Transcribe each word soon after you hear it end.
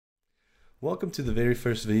Welcome to the very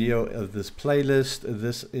first video of this playlist.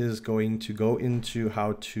 This is going to go into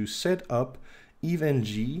how to set up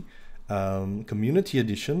EVE-NG Community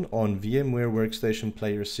Edition on VMWARE Workstation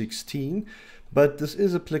Player 16, but this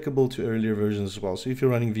is applicable to earlier versions as well. So if you're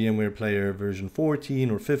running VMware Player version 14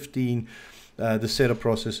 or 15, the setup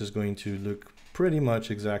process is going to look pretty much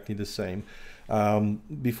exactly the same.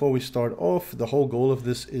 Before we start off, the whole goal of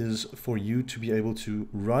this is for you to be able to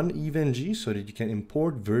run EVE-NG so that you can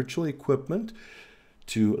import virtual equipment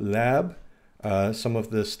to lab some of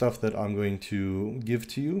the stuff that I'm going to give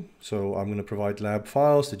to you. So I'm going to provide lab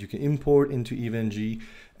files that you can import into EVE-NG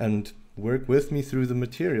and work with me through the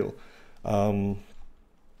material.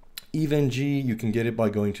 EVE-NG, you can get it by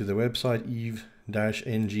going to the website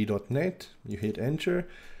eve-ng.net. You hit enter,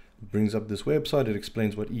 it brings up this website, it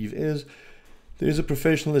explains what Eve is. There's a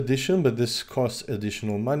professional edition, but this costs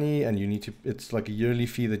additional money and you need to, it's like a yearly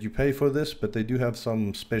fee that you pay for this, but they do have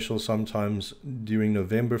some specials sometimes during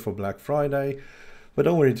November for Black Friday, but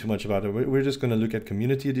don't worry too much about it. We're just going to look at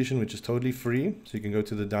Community Edition, which is totally free. So you can go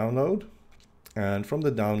to the download, and from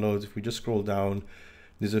the downloads, if we just scroll down,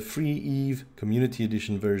 there's a free Eve Community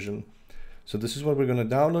Edition version. So this is what we're going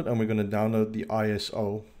to download, and we're going to download the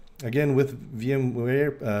ISO. Again, with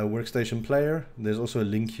VMware Workstation Player, there's also a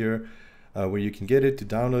link here where you can get it to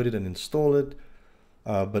download it and install it,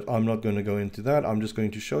 but I'm not going to go into that. I'm just going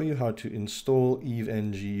to show you how to install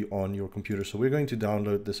EVE-NG on your computer. So we're going to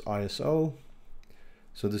download this ISO.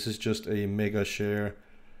 So this is just a mega share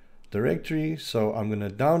directory. So I'm going to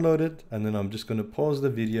download it, and then I'm just going to pause the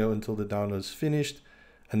video until the download is finished,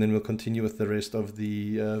 and then we'll continue with the rest of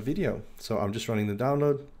the video. So I'm just running the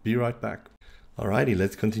download. Be right back. Alrighty,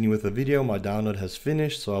 let's continue with the video. My download has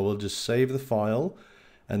finished, so I will just save the file.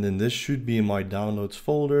 And then this should be in my downloads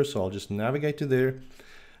folder. So I'll just navigate to there,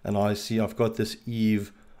 and I see I've got this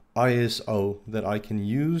Eve ISO that I can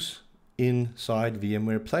use inside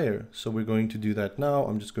VMware Player. So we're going to do that now.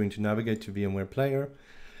 I'm just going to navigate to VMware Player.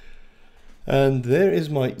 And there is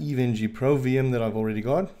my EVE-NG Pro VM that I've already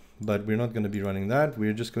got, but we're not going to be running that.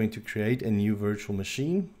 We're just going to create a new virtual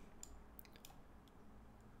machine.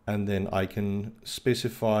 And then I can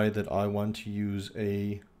specify that I want to use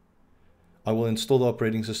I will install the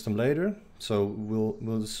operating system later, so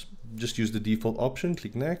we'll just use the default option,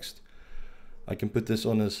 click next. I can put this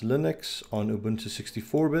on as Linux on Ubuntu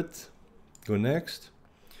 64-bit, go next.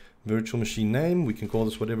 Virtual machine name, we can call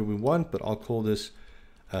this whatever we want, but I'll call this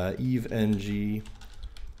EVE-NG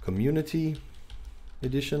Community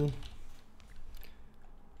Edition.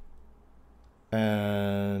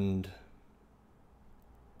 And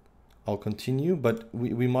I'll continue, but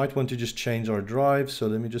we might want to just change our drive. So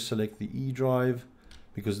let me just select the E drive,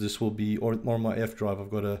 because this will be, or my F drive. I've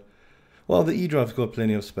got well, the E drive's got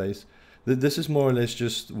plenty of space. This is more or less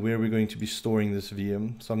just where we're going to be storing this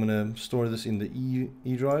VM. So I'm going to store this in the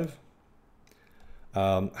E drive.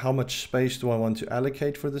 How much space do I want to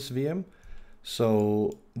allocate for this VM?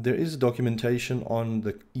 So there is documentation on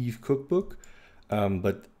the Eve cookbook,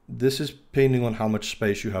 but this is depending on how much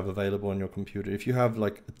space you have available on your computer. If you have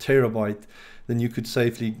like a terabyte, then you could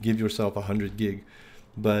safely give yourself 100 gig.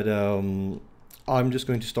 But I'm just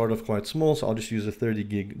going to start off quite small, so I'll just use a 30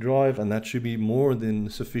 gig drive, and that should be more than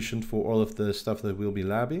sufficient for all of the stuff that we'll be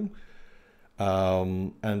labbing.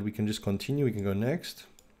 And we can just continue. We can go next.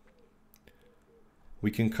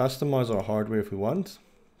 We can customize our hardware if we want.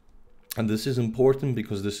 And this is important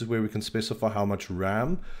because this is where we can specify how much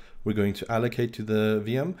RAM we're going to allocate to the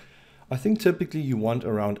VM. I think typically you want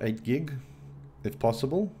around 8 gig if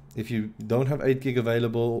possible. If you don't have 8 gig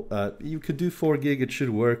available, you could do 4 gig, it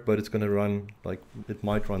should work, but it's going to run like, it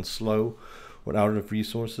might run slow or out of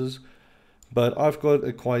resources. But I've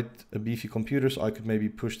got quite a beefy computer, so I could maybe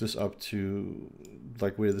push this up to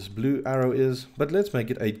like where this blue arrow is, but let's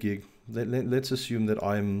make it 8 gig. Let's assume that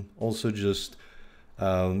I'm also just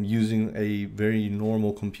using a very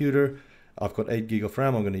normal computer. I've got 8 gig of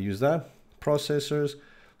RAM, I'm going to use that. Processors,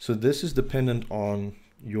 so this is dependent on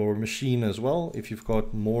your machine as well. If you've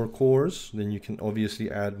got more cores, then you can obviously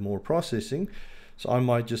add more processing. So I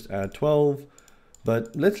might just add 12,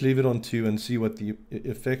 but let's leave it on 2 and see what the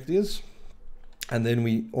effect is. And then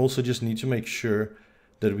we also just need to make sure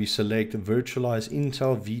that we select virtualize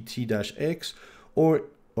Intel VT-X or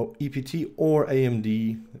EPT or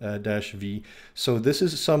AMD-V. So this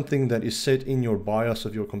is something that is set in your BIOS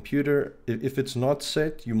of your computer. If it's not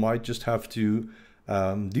set, you might just have to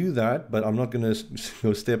do that, but I'm not going to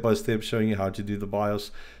go step by step showing you how to do the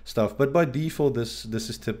BIOS stuff. But by default, this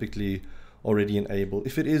is typically already enabled.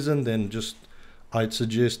 If it isn't, then just I'd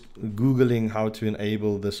suggest Googling how to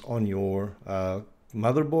enable this on your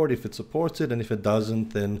motherboard if it supports it, and if it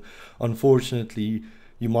doesn't, then unfortunately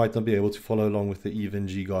you might not be able to follow along with the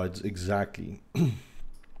EVE-NG guides exactly.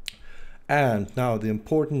 And now the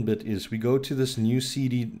important bit is we go to this new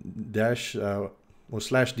CD dash or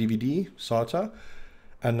slash DVD SATA,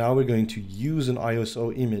 and now we're going to use an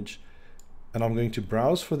ISO image. And I'm going to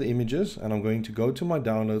browse for the images, and I'm going to go to my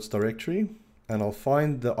downloads directory, and I'll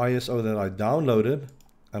find the ISO that I downloaded,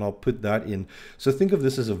 and I'll put that in. So think of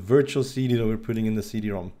this as a virtual CD that we're putting in the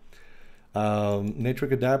CD-ROM.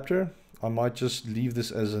 Network adapter, I might just leave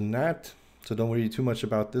this as a NAT, so don't worry too much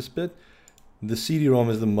about this bit. The CD-ROM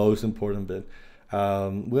is the most important bit.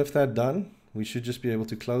 With that done, we should just be able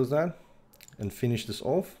to close that and finish this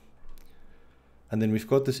off. And then we've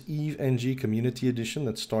got this EVE-NG Community Edition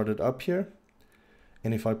that started up here.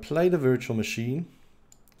 And if I play the virtual machine,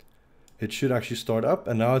 it should actually start up,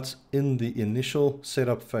 and now it's in the initial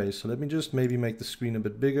setup phase. So let me just maybe make the screen a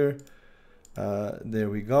bit bigger. There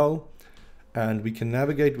we go. And we can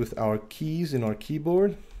navigate with our keys in our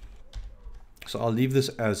keyboard. So I'll leave this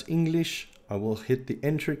as English. I will hit the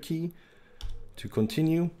Enter key to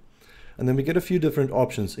continue. And then we get a few different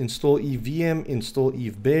options: install EVM, install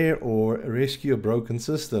VMWARE, or rescue a broken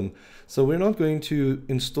system. So we're not going to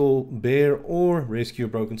install VMWARE or rescue a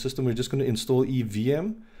broken system. We're just going to install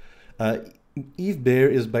EVM.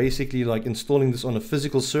 VMWARE is basically like installing this on a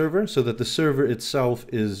physical server, so that the server itself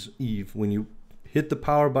is Eve. When you hit the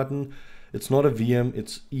power button, it's not a VM,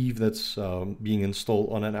 it's Eve that's being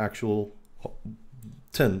installed on an actual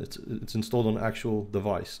tin. It's installed on an actual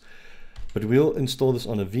device. But we'll install this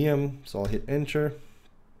on a VM, so I'll hit Enter.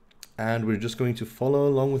 And we're just going to follow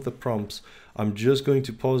along with the prompts. I'm just going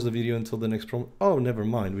to pause the video until the next prompt. Oh, never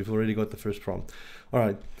mind, we've already got the first prompt. All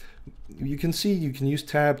right, you can see you can use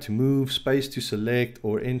tab to move, space to select,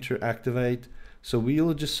 or enter activate. So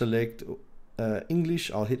we'll just select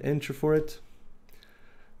English. I'll hit Enter for it.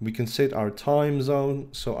 We can set our time zone.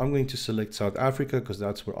 So I'm going to select South Africa because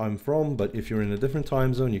that's where I'm from. But if you're in a different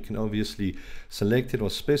time zone, you can obviously select it or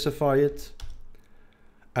specify it.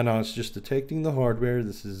 And now it's just detecting the hardware.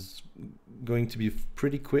 This is going to be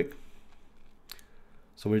pretty quick.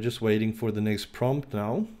 So we're just waiting for the next prompt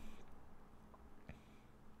now.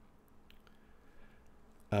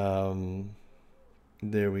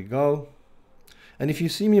 There we go. And if you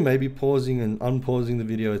see me maybe pausing and unpausing the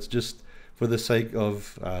video, it's just for the sake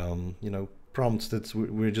of you know, prompts that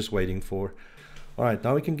we're just waiting for. All right,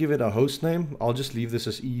 now we can give it a host name. I'll just leave this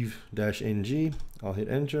as eve-ng. I'll hit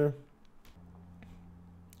Enter.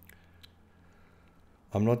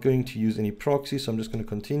 I'm not going to use any proxy, so I'm just going to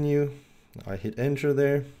continue. I hit Enter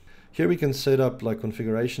there. Here we can set up like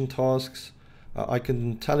configuration tasks. I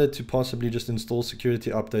can tell it to possibly just install security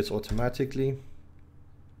updates automatically.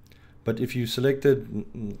 But if you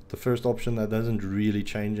selected the first option, that doesn't really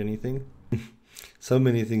change anything. So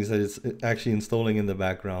many things that it's actually installing in the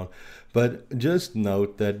background. But just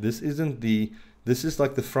note that this is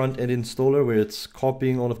like the front end installer where it's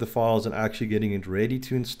copying all of the files and actually getting it ready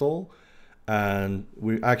to install. And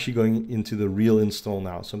we're actually going into the real install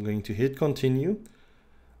now. So I'm going to hit continue.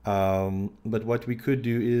 But what we could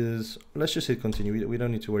do is, let's just hit continue. We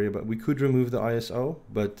don't need to worry about, we could remove the ISO,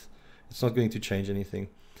 but it's not going to change anything.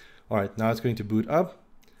 All right, now it's going to boot up.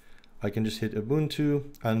 I can just hit Ubuntu,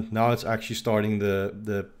 and now it's actually starting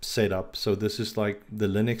the setup. So this is like the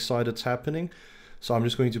Linux side that's happening. So I'm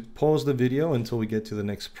just going to pause the video until we get to the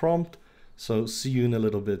next prompt. So see you in a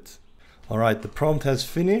little bit. All right, the prompt has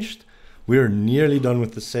finished. We're nearly done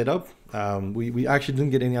with the setup. We actually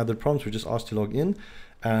didn't get any other prompts. We're just asked to log in,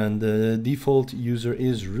 and the default user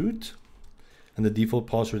is root, and the default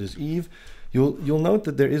password is Eve. You'll note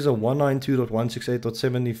that there is a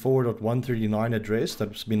 192.168.74.139 address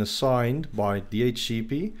that's been assigned by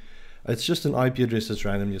DHCP. It's just an IP address that's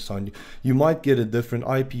randomly assigned. You might get a different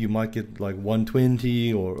IP. You might get like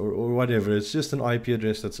 120 or whatever. It's just an IP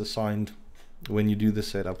address that's assigned when you do the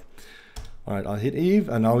setup. All right, I'll hit Eve,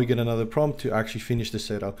 and now we get another prompt to actually finish the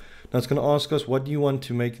setup. Now it's going to ask us, what do you want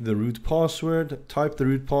to make the root password? Type the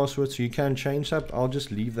root password, so you can change that. I'll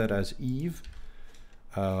just leave that as Eve.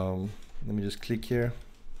 Let me just click here.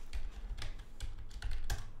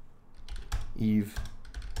 Eve.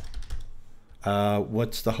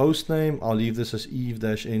 What's the host name? I'll leave this as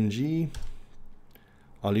eve-ng.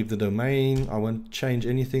 I'll leave the domain. I won't change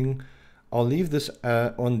anything. I'll leave this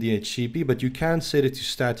on DHCP, but you can set it to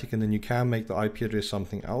static, and then you can make the IP address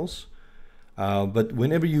something else. But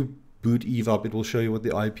whenever you boot Eve up, it will show you what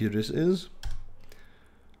the IP address is.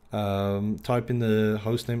 Type in the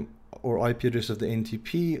hostname or IP address of the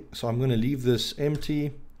NTP. So I'm going to leave this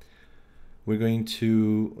empty. We're going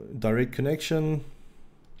to direct connection.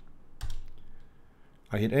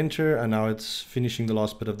 I hit enter, and now it's finishing the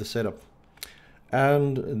last bit of the setup.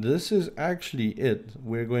 And this is actually it.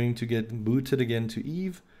 We're going to get booted again to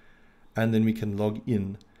Eve, and then we can log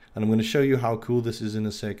in. And I'm going to show you how cool this is in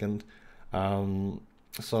a second.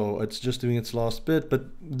 So it's just doing its last bit, but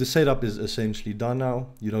the setup is essentially done now.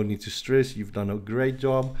 You don't need to stress. You've done a great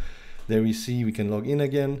job. There we see we can log in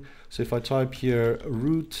again. So if I type here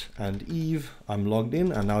root and Eve, I'm logged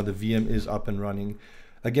in, and now the VM is up and running.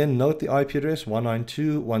 Again, note the IP address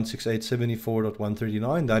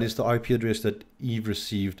 192.168.74.139. That is the IP address that Eve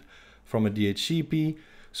received from a DHCP.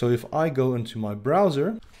 So if I go into my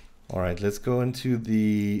browser, all right, let's go into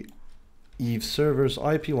the Eve server's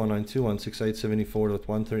IP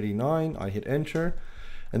 192.168.74.139. I hit enter,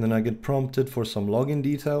 and then I get prompted for some login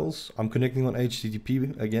details. I'm connecting on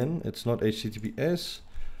HTTP again. It's not HTTPS.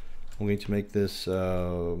 I'm going to make this.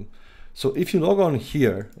 So if you log on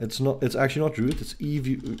here, it's actually not root. It's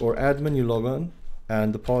Eve or admin. You log on,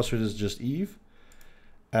 and the password is just Eve.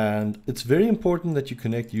 And it's very important that you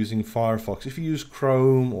connect using Firefox. If you use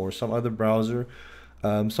Chrome or some other browser,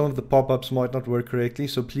 some of the pop-ups might not work correctly,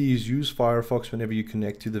 so please use Firefox whenever you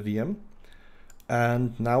connect to the VM.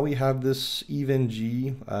 And now we have this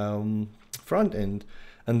EveNG front end,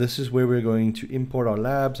 and this is where we're going to import our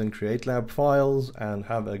labs and create lab files and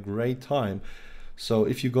have a great time. So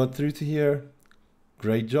if you got through to here,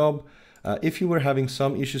 great job. If you were having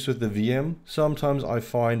some issues with the VM, sometimes I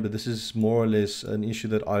find, but this is more or less an issue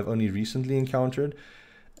that I've only recently encountered.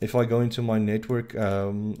 If I go into my network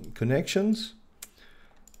connections,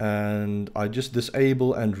 and I just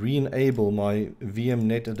disable and re-enable my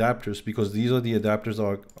VMNet adapters, because these are the adapters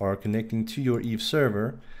that are connecting to your Eve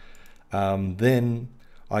server, then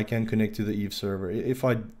I can connect to the Eve server.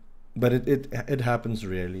 But it happens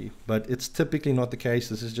rarely, but it's typically not the case.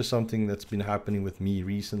 This is just something that's been happening with me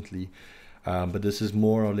recently, but this is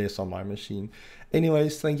more or less on my machine.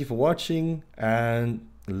 Anyways, thank you for watching, and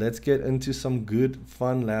let's get into some good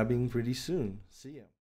fun labbing pretty soon. See ya.